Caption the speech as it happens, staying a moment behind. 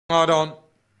Light on.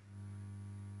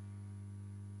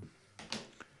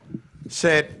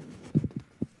 Set.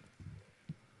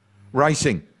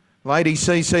 Racing. Lady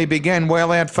CC began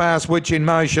well out fast, Witch in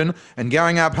motion, and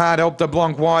going up hard helped the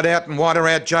Blanc wide out and wider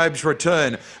out Job's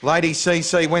return. Lady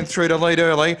CC went through to lead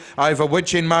early over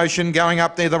Witch in motion, going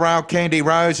up near the rail Candy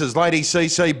Rose as Lady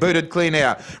CC booted clear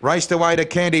now. Raced away to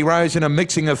Candy Rose in a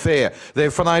mixing affair. They're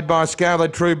followed by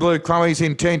Scarlet True Blue, Chloe's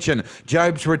Intention.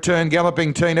 Job's return,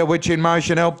 Galloping Tina, Witch in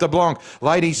motion helped the Blanc.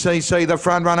 Lady CC the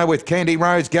front runner with Candy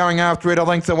Rose going after it a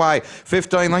length away.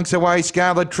 15 lengths away,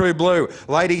 Scarlet True Blue.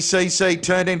 Lady CC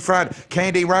turned in front.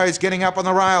 Candy Rose getting up on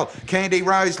the rail. Candy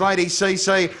Rose, Lady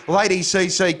CC. Lady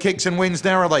CC kicks and wins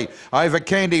narrowly over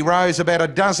Candy Rose, about a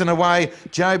dozen away.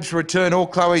 Job's return, All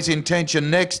Chloe's Intention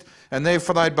next, and they're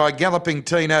followed by Galloping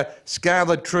Tina,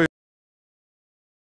 Scarlet True.